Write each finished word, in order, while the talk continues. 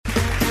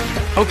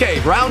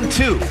Okay, round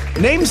two.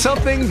 Name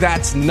something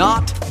that's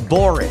not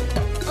boring.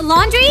 A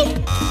laundry?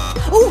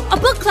 Ooh, a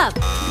book club.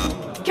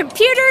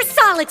 Computer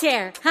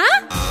solitaire,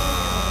 huh?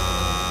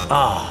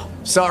 Ah,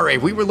 sorry,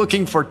 we were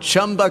looking for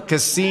Chumba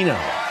Casino.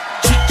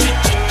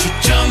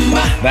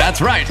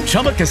 That's right,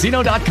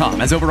 ChumbaCasino.com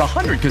has over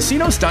 100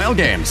 casino-style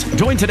games.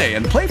 Join today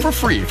and play for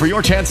free for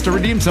your chance to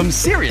redeem some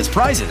serious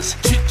prizes.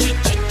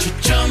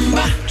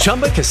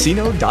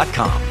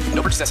 ChumbaCasino.com.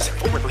 No purchase necessary.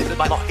 Void where prohibited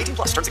by law. 18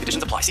 plus terms and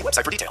conditions apply. See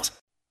website for details.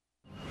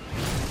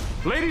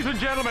 Ladies and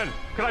gentlemen,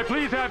 can I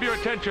please have your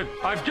attention?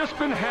 I've just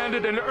been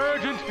handed an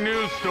urgent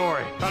news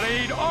story, and I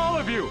need all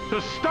of you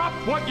to stop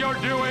what you're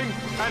doing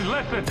and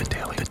listen. The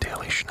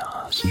Daily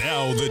Schnoz.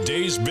 Now, the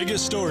day's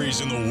biggest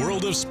stories in the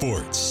world of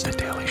sports. The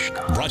Daily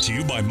Schnoz. Brought to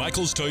you by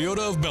Michael's Toyota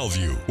of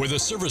Bellevue, with a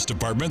service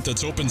department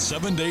that's open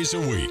 7 days a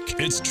week.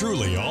 It's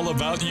truly all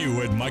about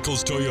you at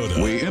Michael's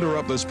Toyota. We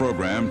interrupt this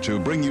program to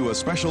bring you a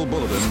special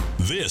bulletin.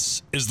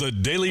 This is the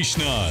Daily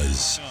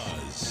Schnoz.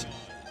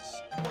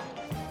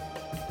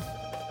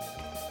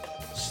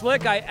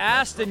 Slick, I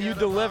asked and you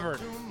delivered.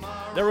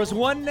 There was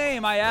one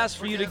name I asked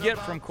for you to get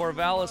from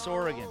Corvallis,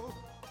 Oregon.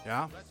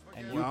 Yeah?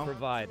 And you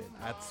provided.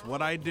 That's what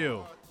I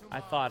do. I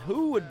thought,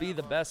 who would be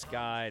the best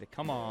guy to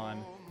come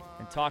on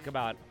and talk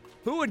about,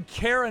 who would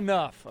care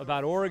enough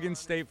about Oregon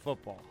State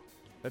football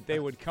that they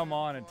would come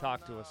on and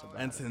talk to us about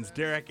And it? since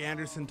Derek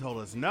Anderson told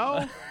us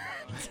no,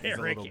 he's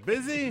a little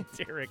busy.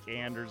 Derek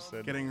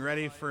Anderson. Getting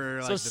ready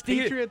for So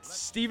Patriots.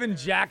 Steven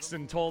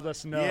Jackson told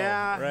us no,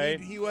 Yeah, right?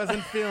 he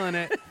wasn't feeling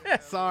it.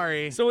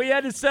 Sorry. So we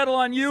had to settle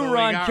on you, So we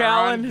Ron got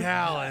Callan. Ron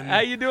Callan. How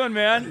you doing,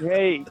 man?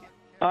 Hey,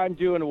 I'm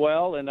doing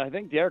well, and I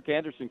think Derek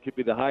Anderson could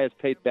be the highest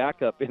paid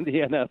backup in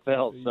the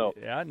NFL. So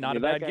yeah, not a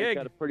that bad guy's gig.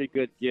 got a pretty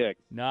good gig.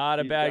 Not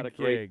a He's bad got a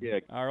great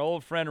gig. Our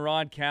old friend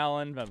Ron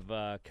Callan of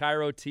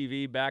Cairo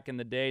TV back in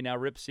the day, now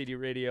Rip City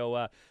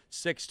Radio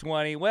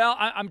 620. Well,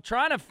 I'm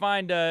trying to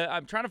find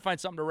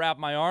something to wrap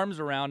my arms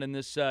around in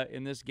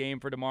this game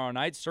for tomorrow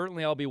night.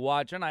 Certainly, I'll be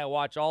watching. I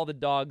watch all the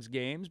Dogs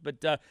games,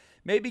 but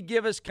maybe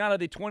give us kind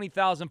of the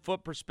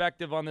 20,000-foot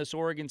perspective on this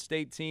Oregon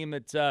State team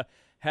that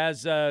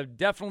has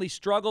definitely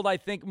struggled, I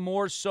think,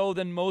 more so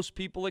than most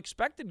people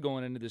expected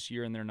going into this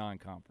year in their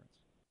non-conference.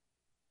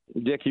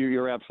 Dick,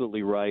 you're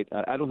absolutely right.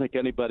 I don't think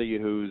anybody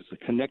who's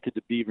connected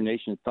to Beaver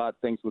Nation thought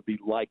things would be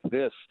like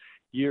this.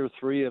 Year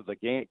 3 of the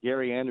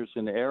Gary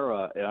Anderson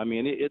era, I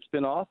mean, it's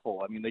been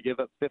awful. I mean, they give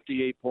up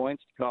 58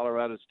 points to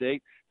Colorado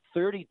State,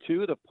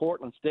 32 to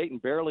Portland State,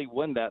 and barely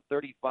win that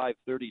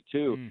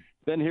 35-32.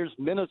 Then here's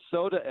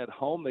Minnesota at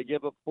home. They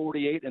give up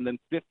 48 and then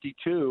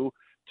 52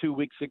 2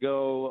 weeks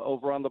ago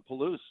over on the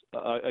Palouse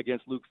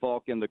against Luke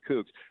Falk and the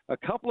Cougs. A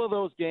couple of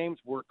those games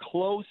were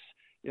close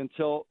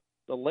until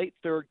the late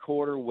third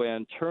quarter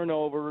when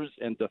turnovers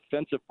and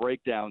defensive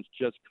breakdowns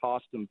just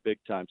cost them big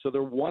time. So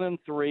they're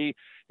 1-3,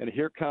 and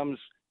here comes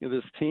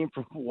this team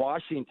from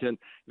Washington.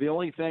 The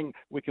only thing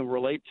we can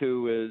relate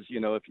to is,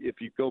 if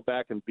you go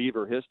back in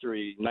Beaver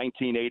history,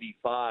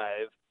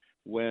 1985,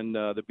 when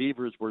the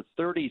Beavers were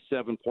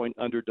 37-point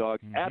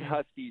underdogs at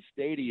Husky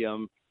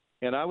Stadium.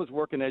 And I was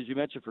working, as you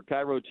mentioned, for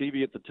Cairo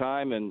TV at the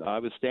time, and I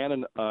was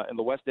standing in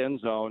the west end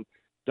zone.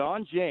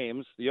 Don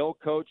James, the old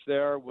coach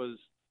there,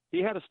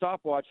 he had a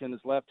stopwatch in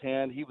his left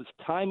hand. He was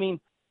timing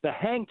the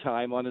hang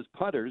time on his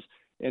punters,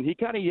 and he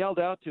kind of yelled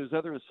out to his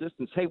other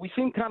assistants, "Hey, we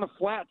seem kind of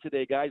flat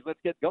today, guys. Let's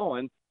get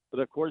going."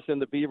 But, of course, then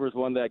the Beavers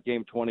won that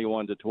game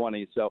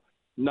 21-20. So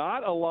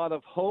not a lot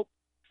of hope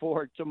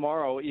for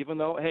tomorrow, even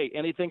though, hey,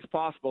 anything's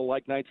possible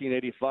like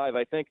 1985.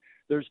 I think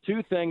there's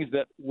two things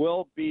that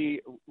will be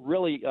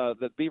really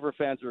that Beaver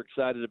fans are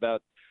excited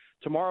about.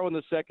 Tomorrow in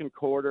the second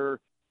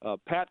quarter,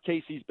 Pat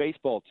Casey's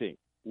baseball team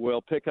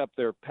will pick up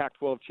their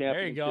Pac-12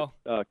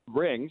 championship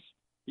rings.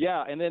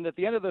 Yeah, and then at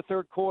the end of the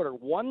third quarter,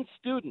 one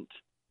student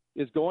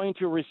is going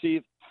to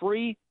receive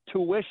free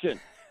tuition.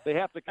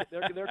 They're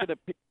going to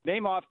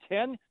name off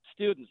 10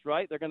 students,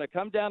 right? They're going to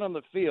come down on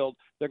the field.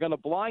 They're going to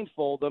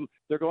blindfold them.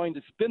 They're going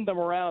to spin them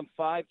around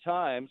 5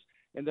 times.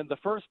 And then the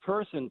first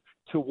person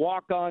to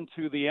walk on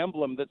to the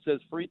emblem that says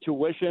free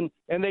tuition,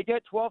 and they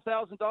get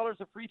 $12,000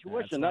 of free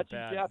tuition. Not too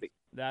shabby.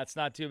 That's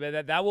not too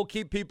bad. That will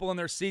keep people in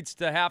their seats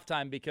to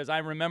halftime, because I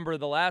remember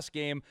the last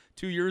game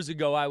 2 years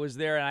ago I was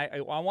there,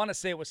 and I want to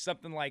say it was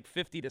something like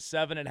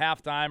 50-7 at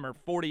halftime or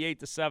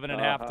 48-7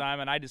 at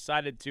halftime, and I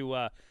decided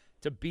to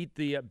beat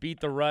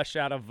the rush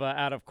out of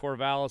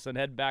Corvallis and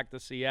head back to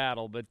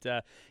Seattle. But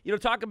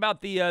talk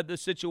about the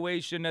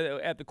situation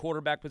at the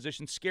quarterback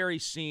position. Scary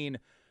scene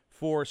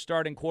for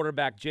starting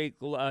quarterback Jake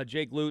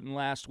Luton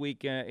last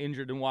week,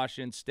 injured in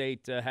Washington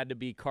State, had to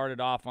be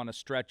carted off on a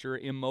stretcher,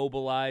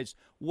 immobilized.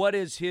 What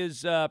is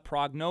his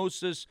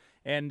prognosis?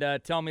 And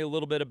tell me a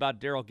little bit about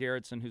Darryl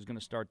Garrettson, who's going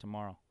to start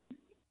tomorrow.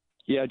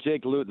 Yeah,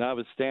 Jake Luton, I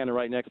was standing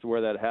right next to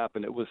where that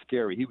happened. It was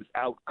scary. He was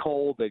out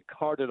cold. They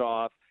carted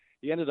off.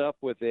 He ended up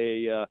with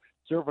a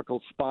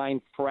cervical spine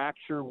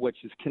fracture,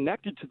 which is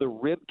connected to the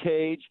rib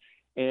cage.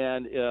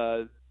 And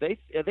they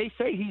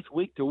say he's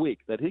week to week,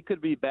 that he could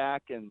be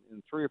back in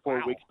 3 or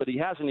 4 weeks, but he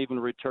hasn't even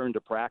returned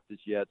to practice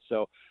yet.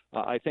 So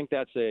I think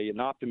that's an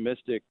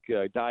optimistic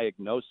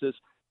diagnosis.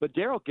 But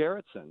Darryl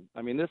Garrettson,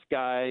 I mean, this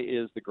guy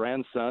is the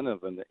grandson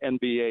of an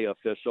NBA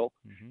official.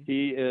 Mm-hmm.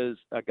 He is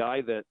a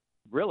guy that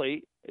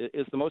really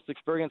is the most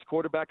experienced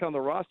quarterback on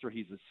the roster.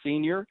 He's a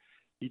senior.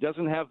 He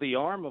doesn't have the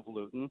arm of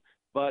Luton,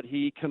 but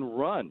he can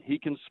run. He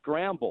can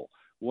scramble.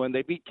 When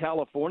they beat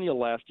California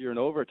last year in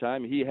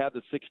overtime, he had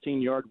the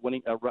 16-yard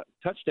winning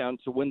touchdown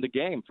to win the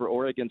game for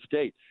Oregon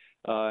State.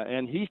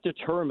 And he's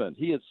determined.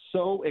 He is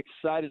so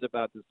excited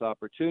about this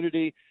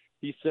opportunity.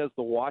 He says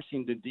the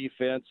Washington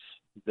defense,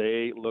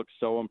 they look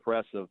so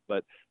impressive.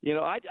 But,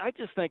 I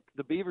just think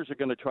the Beavers are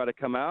going to try to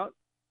come out,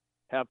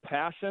 have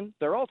passion.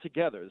 They're all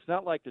together. It's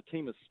not like the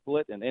team is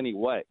split in any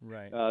way.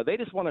 Right. They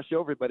just want to show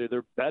everybody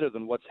they're better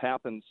than what's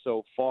happened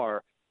so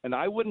far. And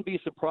I wouldn't be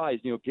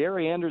surprised.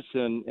 Gary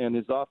Anderson and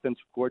his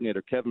offensive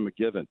coordinator, Kevin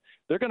McGivern,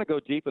 they're going to go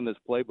deep in this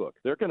playbook.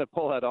 They're going to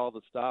pull out all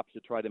the stops to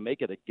try to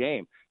make it a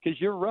game.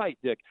 Because you're right,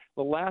 Dick.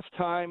 The last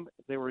time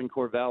they were in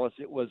Corvallis,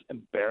 it was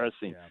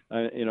embarrassing.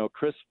 Yeah.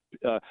 Chris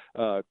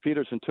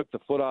Peterson took the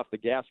foot off the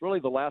gas really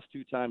the last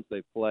two times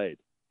they played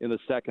in the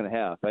second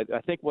half. I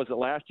think, was it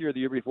last year or the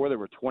year before, there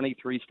were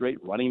 23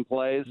 straight running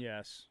plays?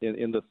 Yes.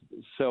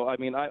 So,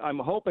 I'm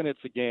hoping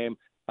it's a game.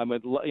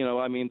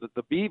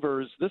 The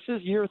Beavers, this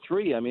is year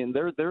 3. I mean,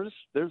 there's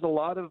a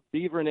lot of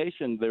Beaver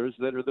Nation.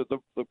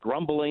 The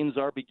grumblings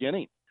are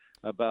beginning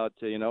about,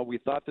 we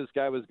thought this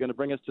guy was going to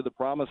bring us to the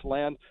promised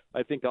land.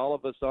 I think all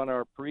of us on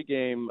our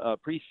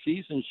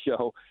preseason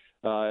show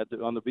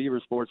on the Beaver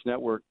Sports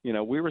Network, we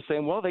were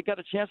saying, well, they got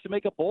a chance to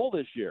make a bowl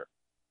this year.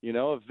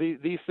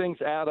 If these things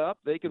add up,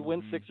 they could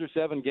win 6 or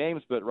 7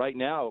 games. But right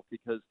now,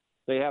 because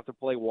they have to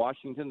play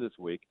Washington this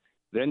week,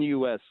 then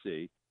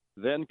USC,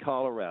 then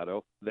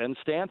Colorado, then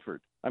Stanford.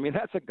 I mean,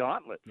 that's a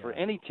gauntlet for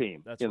any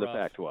team in the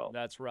Pac-12.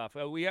 That's rough.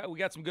 We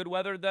got some good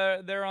weather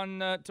there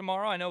on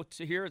tomorrow. I know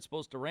here it's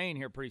supposed to rain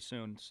here pretty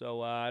soon.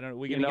 So I don't know.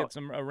 We going to get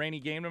a rainy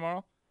game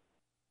tomorrow?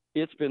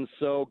 It's been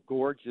so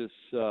gorgeous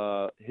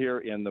here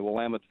in the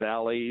Willamette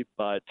Valley,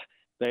 but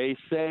they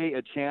say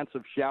a chance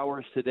of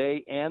showers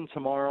today and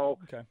tomorrow.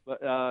 Okay. But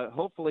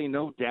hopefully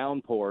no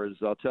downpours.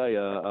 I'll tell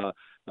you,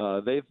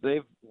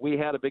 we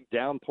had a big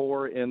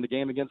downpour in the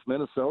game against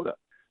Minnesota.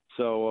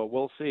 So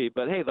we'll see.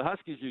 But, hey, the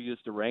Huskies are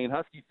used to rain.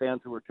 Husky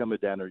fans who are coming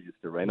down are used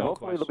to rain. No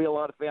Hopefully question. there'll be a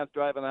lot of fans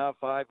driving out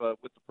 5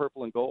 with the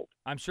purple and gold.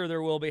 I'm sure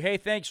there will be. Hey,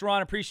 thanks,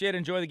 Ron. Appreciate it.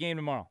 Enjoy the game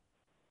tomorrow.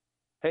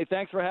 Hey,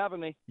 thanks for having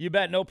me. You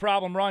bet. No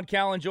problem. Ron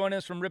Callan joining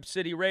us from Rip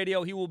City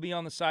Radio. He will be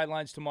on the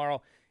sidelines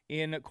tomorrow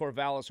in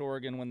Corvallis,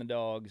 Oregon, when the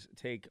Dogs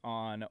take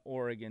on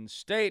Oregon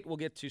State. We'll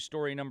get to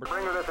story number 2.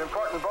 Bring you this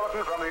important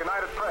bulletin from the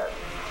United Press.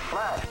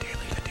 Flash.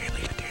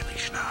 The Daily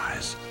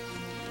Schnoz.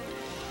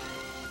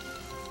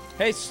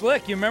 Hey,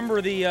 Slick, you remember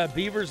the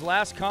Beavers'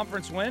 last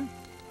conference win?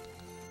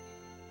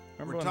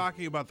 We're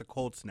talking about the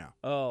Colts now.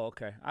 Oh,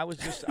 okay. I was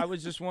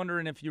just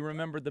wondering if you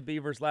remembered the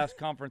Beavers' last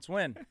conference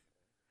win.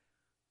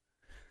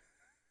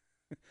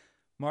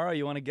 Mara,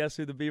 you want to guess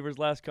who the Beavers'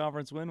 last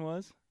conference win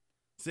was?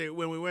 See,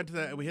 when we went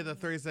to we hit the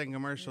 30-second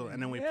commercial,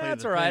 and then we played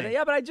that's the all right. thing.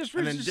 Yeah, but I just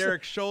and then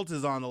Derek Schultz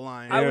is on the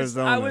line. I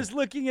was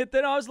looking at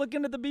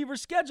the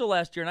Beavers' schedule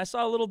last year, and I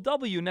saw a little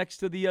W next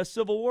to the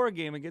Civil War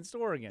game against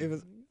Oregon. It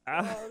was.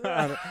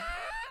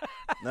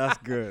 That's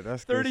good.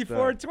 That's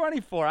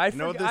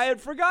 34-24. I had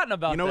forgotten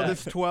about that. You know what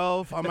this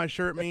 12 on my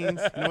shirt means?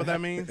 You know what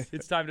that means?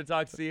 It's time to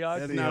talk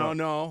Seahawks?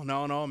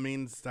 No. It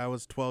means that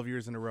was 12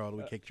 years in a row that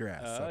we kicked your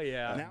ass. Oh,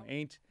 yeah.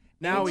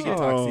 Now we can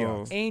talk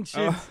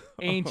Seahawks.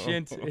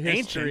 Ancient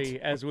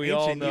history, as we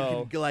all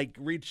know. You can,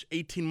 reach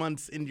 18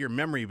 months into your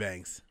memory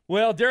banks.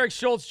 Well, Derek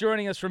Schultz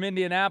joining us from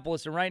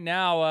Indianapolis, and right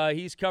now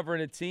he's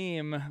covering a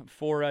team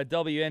for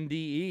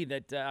WNDE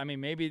that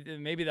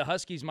maybe the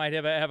Huskies might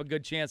have a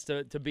good chance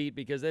to beat,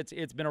 because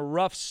it's been a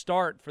rough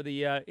start for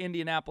the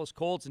Indianapolis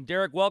Colts. And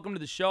Derek, welcome to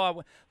the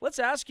show. Let's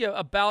ask you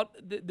about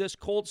this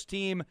Colts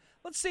team.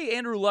 Let's say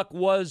Andrew Luck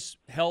was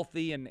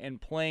healthy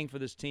and playing for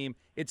this team.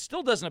 It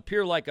still doesn't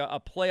appear like a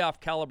playoff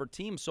caliber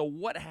team. So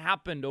what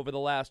happened over the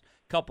last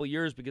couple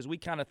years? Because we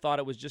kind of thought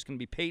it was just going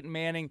to be Peyton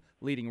Manning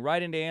leading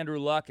right into Andrew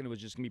Luck, and it was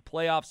just going to be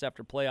playoffs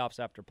after playoffs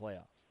after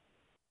playoffs.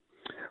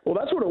 Well,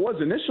 that's what it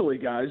was initially,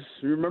 guys.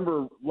 You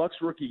remember Luck's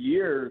rookie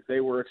year,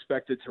 they were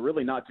expected to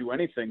really not do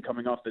anything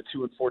coming off the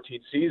 2-14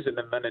 season.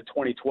 And then in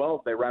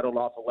 2012, they rattled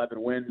off 11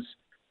 wins,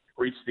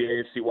 reached the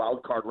AFC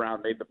wildcard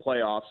round, made the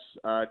playoffs.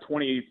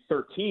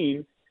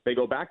 2013, they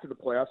go back to the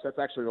playoffs. That's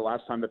actually the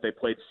last time that they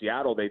played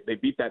Seattle. They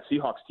beat that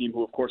Seahawks team,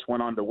 who, of course,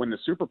 went on to win the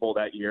Super Bowl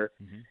that year,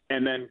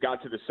 and then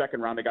got to the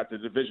second round. They got to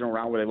the divisional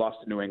round where they lost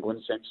to New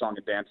England. Same song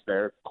and dance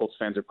there. Colts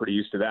fans are pretty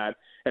used to that.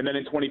 And then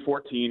in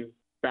 2014,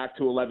 back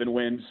to 11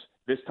 wins,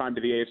 this time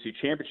to the AFC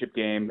Championship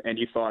game, and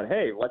you thought,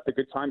 hey, let the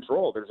good times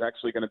roll. There's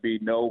actually going to be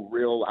no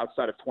real,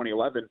 outside of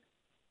 2011,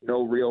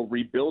 no real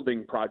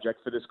rebuilding project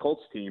for this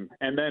Colts team.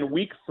 And then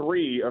week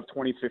 3 of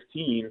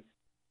 2015,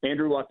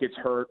 Andrew Luck gets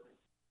hurt.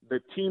 The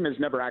team has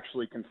never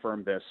actually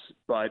confirmed this,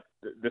 but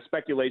the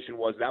speculation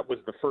was that was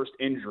the first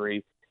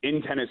injury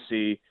in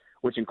Tennessee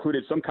which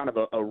included some kind of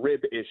a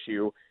rib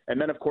issue. And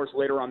then, of course,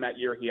 later on that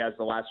year, he has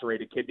the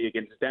lacerated kidney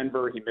against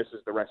Denver. He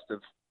misses the rest of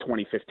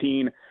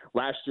 2015.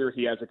 Last year,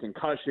 he has a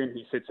concussion.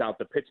 He sits out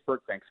the Pittsburgh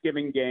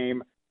Thanksgiving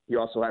game. He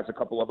also has a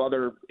couple of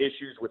other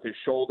issues with his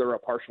shoulder, a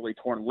partially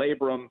torn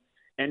labrum,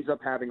 ends up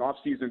having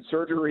offseason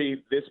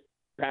surgery this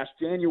past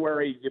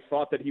January. You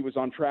thought that he was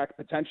on track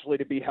potentially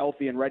to be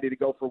healthy and ready to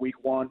go for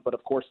week 1, but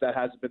of course that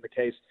hasn't been the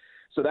case.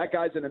 So that,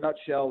 guys, in a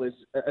nutshell, is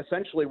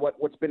essentially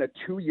what's been a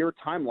 2-year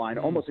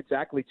timeline, almost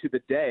exactly to the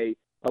day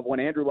of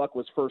when Andrew Luck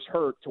was first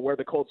hurt to where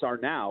the Colts are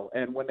now.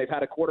 And when they've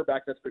had a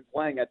quarterback that's been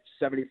playing at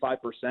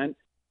 75%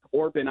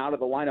 or been out of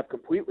the lineup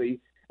completely,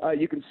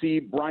 you can see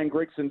Brian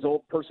Grigson's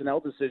old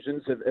personnel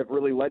decisions have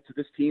really led to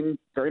this team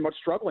very much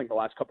struggling the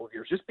last couple of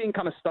years, just being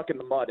kind of stuck in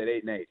the mud at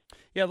 8-8.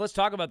 Yeah, let's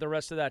talk about the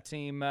rest of that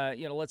team.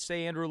 Let's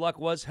say Andrew Luck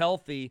was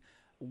healthy.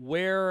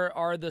 Where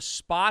are the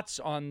spots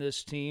on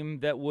this team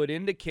that would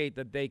indicate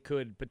that they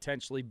could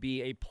potentially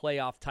be a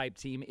playoff-type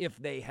team if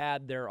they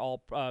had their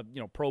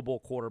Pro Bowl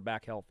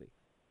quarterback healthy?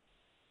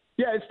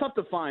 Yeah, it's tough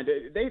to find.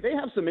 They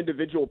have some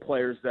individual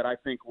players that I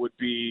think would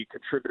be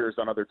contributors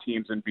on other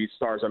teams and be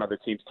stars on other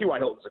teams. T.Y.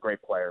 Hilton's a great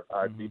player,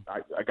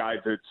 a guy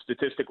that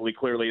statistically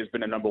clearly has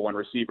been a number one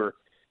receiver,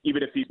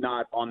 even if he's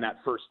not on that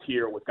first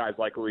tier with guys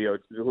like Julio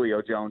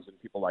Jones and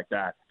people like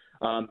that.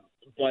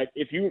 But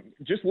if you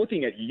just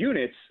looking at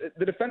units,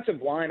 the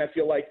defensive line, I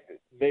feel like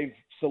they've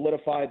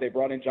solidified. They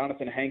brought in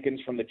Jonathan Hankins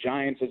from the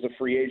Giants as a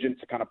free agent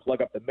to kind of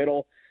plug up the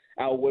middle.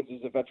 Al Woods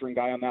is a veteran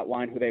guy on that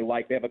line who they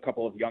like. They have a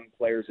couple of young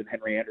players in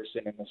Henry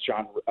Anderson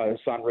and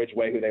Son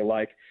Ridgeway who they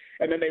like.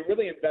 And then they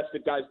really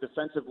invested guys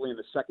defensively in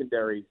the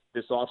secondary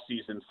this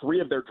offseason. 3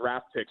 of their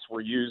draft picks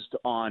were used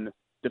on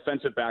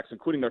defensive backs,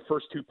 including their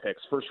first 2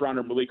 picks. First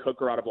rounder Malik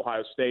Hooker out of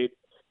Ohio State,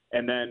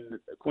 and then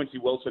Quincy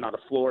Wilson out of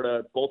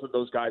Florida. Both of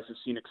those guys have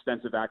seen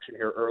extensive action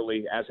here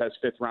early, as has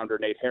 5th rounder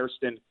Nate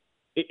Hairston.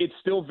 It's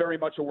still very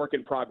much a work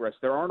in progress.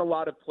 There aren't a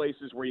lot of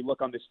places where you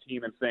look on this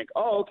team and think,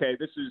 oh, okay,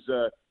 this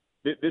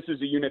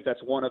is a unit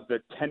that's one of the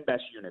 10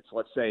 best units,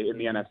 let's say, in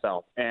the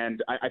NFL.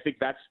 And I think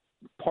that's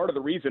part of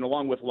the reason,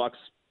 along with Luck's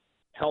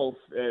health,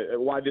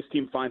 why this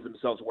team finds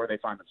themselves where they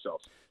find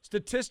themselves.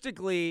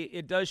 Statistically,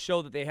 it does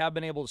show that they have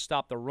been able to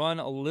stop the run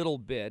a little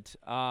bit.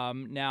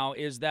 Now,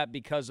 is that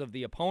because of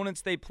the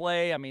opponents they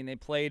play? I mean, they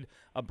played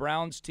a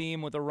Browns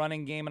team with a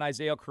running game and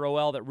Isaiah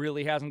Crowell that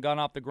really hasn't gone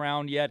off the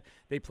ground yet.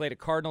 They played a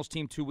Cardinals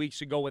team 2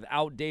 weeks ago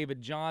without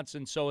David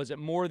Johnson. So is it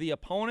more the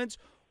opponents,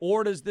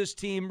 or does this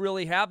team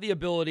really have the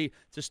ability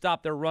to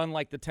stop their run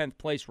like the 10th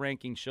place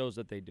ranking shows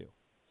that they do?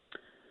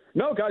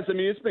 No, guys, I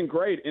mean, it's been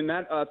great. In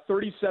that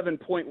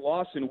 37-point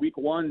loss in week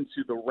 1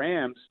 to the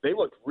Rams, they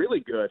looked really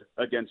good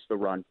against the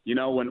run. You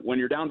know, when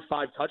you're down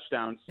 5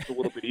 touchdowns, it's a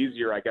little bit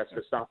easier, I guess,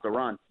 to stop the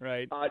run.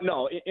 Right.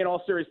 No, in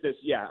all seriousness,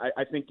 yeah,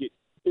 I think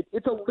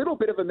it's a little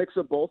bit of a mix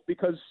of both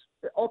because,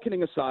 all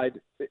kidding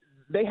aside,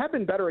 they have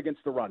been better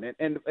against the run.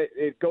 And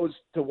it goes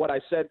to what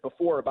I said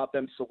before about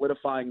them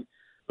solidifying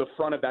the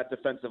front of that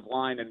defensive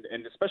line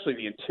and especially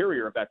the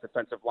interior of that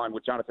defensive line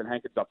with Jonathan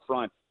Hankins up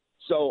front.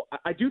 So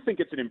I do think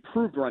it's an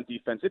improved run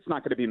defense. It's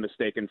not going to be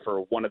mistaken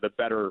for one of the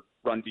better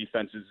run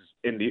defenses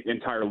in the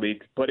entire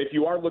league. But if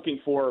you are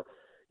looking for,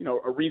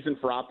 a reason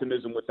for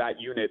optimism with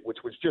that unit, which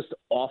was just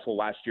awful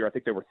last year, I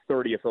think they were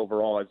 30th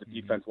overall as a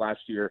defense last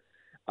year.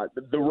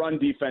 The run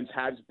defense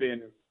has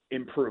been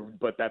improved,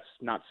 but that's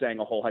not saying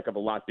a whole heck of a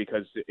lot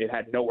because it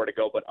had nowhere to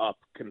go but up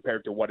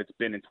compared to what it's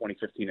been in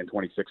 2015 and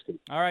 2016.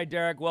 All right,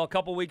 Derek. Well, a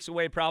couple weeks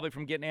away probably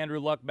from getting Andrew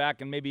Luck back,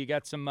 and maybe you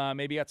got some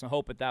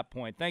hope at that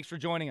point. Thanks for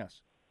joining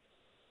us.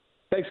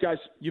 Thanks, guys.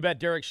 You bet.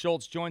 Derek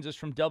Schultz joins us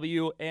from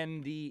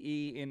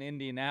WNDE in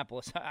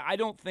Indianapolis. I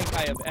don't think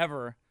I have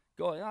ever –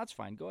 that's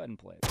fine. Go ahead and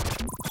play it.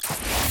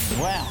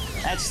 Well,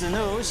 that's the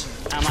news.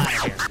 I'm out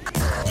of here.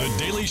 The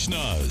Daily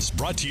Schnoz,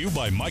 brought to you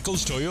by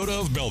Michael's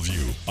Toyota of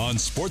Bellevue on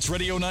Sports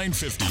Radio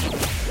 950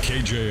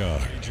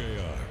 KJR.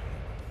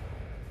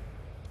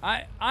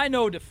 I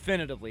know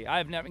definitively.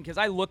 I've never – because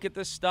I look at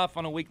this stuff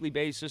on a weekly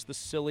basis, the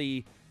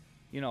silly –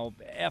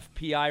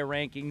 FPI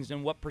rankings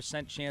and what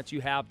 % chance you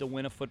have to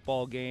win a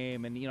football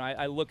game. And,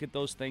 I look at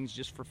those things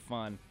just for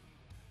fun.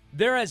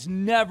 There has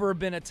never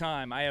been a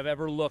time I have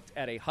ever looked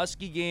at a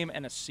Husky game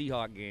and a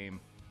Seahawk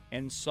game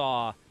and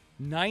saw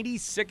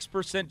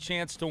 96%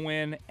 chance to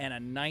win and a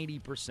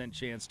 90%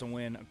 chance to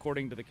win,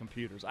 according to the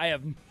computers. I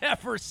have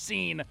never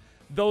seen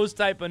those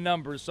type of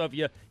numbers. So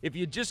if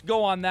you just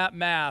go on that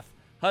math,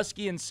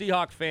 Husky and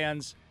Seahawk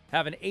fans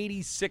have an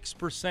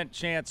 86%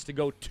 chance to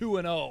go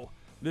 2-0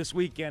 this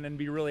weekend and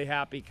be really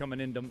happy coming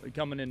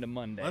into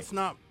Monday. Let's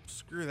not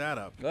screw that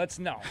up. Let's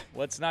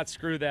not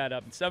screw that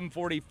up.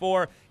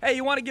 7:44. Hey,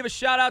 you want to give a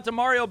shout out to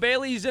Mario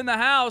Bailey? He's in the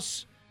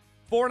house.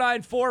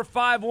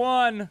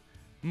 49451.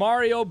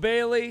 Mario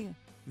Bailey,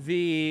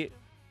 the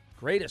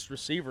greatest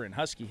receiver in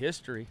Husky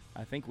history.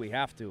 I think we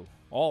have to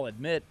all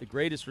admit the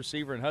greatest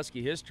receiver in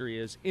Husky history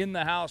is in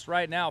the house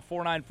right now.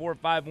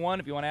 49451.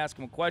 If you want to ask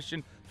him a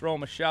question, throw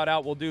him a shout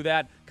out. We'll do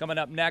that. Coming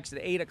up next at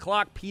 8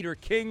 o'clock, Peter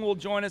King will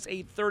join us.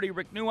 8:30,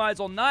 Rick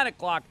Neuheisel. 9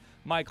 o'clock,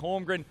 Mike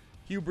Holmgren.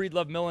 Hugh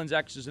Breedlove Millen's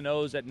X's and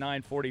O's at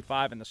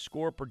 9:45, and the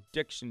Score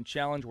Prediction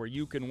Challenge where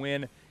you can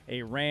win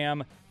a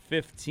Ram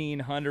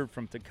 1500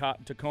 from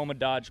Tacoma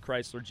Dodge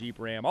Chrysler Jeep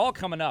Ram. All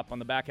coming up on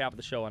the back half of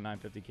the show on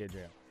 950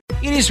 KJM.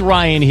 It is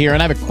Ryan here,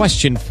 and I have a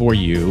question for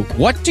you.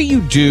 What do you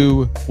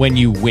do when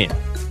you win?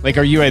 Like,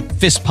 are you a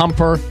fist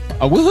pumper,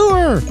 a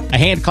woohooer, a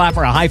hand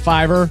clapper, a high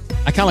fiver?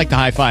 I kind of like the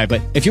high five,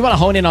 but if you want to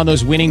hone in on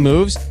those winning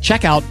moves,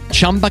 check out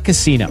Chumba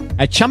Casino.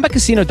 At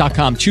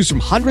ChumbaCasino.com, choose from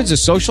hundreds of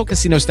social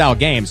casino-style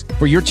games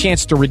for your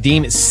chance to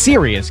redeem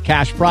serious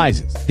cash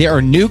prizes. There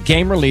are new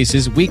game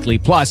releases weekly,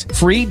 plus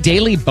free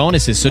daily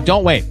bonuses. So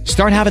don't wait.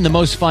 Start having the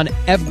most fun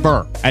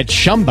ever at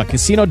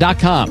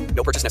ChumbaCasino.com.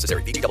 No purchase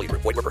necessary. VGW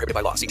Group. Void where prohibited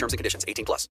by law. See terms and conditions. 18+.